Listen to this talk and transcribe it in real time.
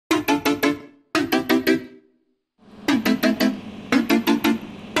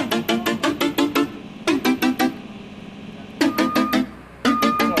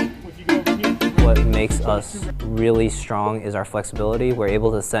makes us really strong is our flexibility. We're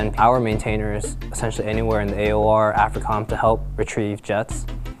able to send our maintainers essentially anywhere in the AOR, AFRICOM to help retrieve jets.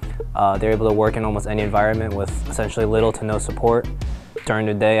 They're able to work in almost any environment with essentially little to no support. During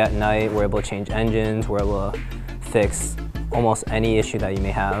the day, at night, we're able to change engines, we're able to fix almost any issue that you may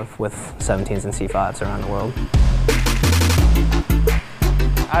have with 17s and C5s around the world.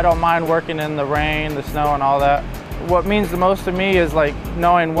 I don't mind working in the rain, the snow, and all that. What means the most to me is like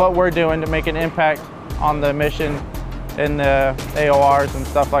knowing what we're doing to make an impact on the mission in the AORs and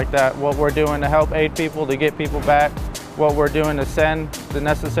stuff like that. What we're doing to help aid people, to get people back. What we're doing to send the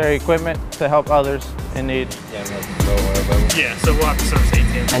necessary equipment to help others in need. Yeah, so we'll have to service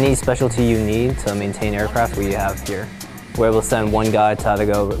 18. Any specialty you need to maintain aircraft, we have here. We're able to send one guy to either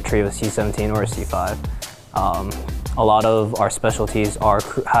go retrieve a C-17 or a C-5. A lot of our specialties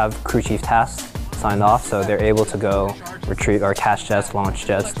have crew chief tasks signed off, so they're able to go retrieve or catch jets, launch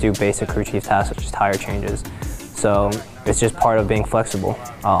jets, do basic crew chief tasks such as tire changes. So it's just part of being flexible,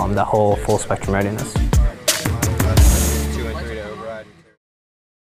 the whole full spectrum readiness.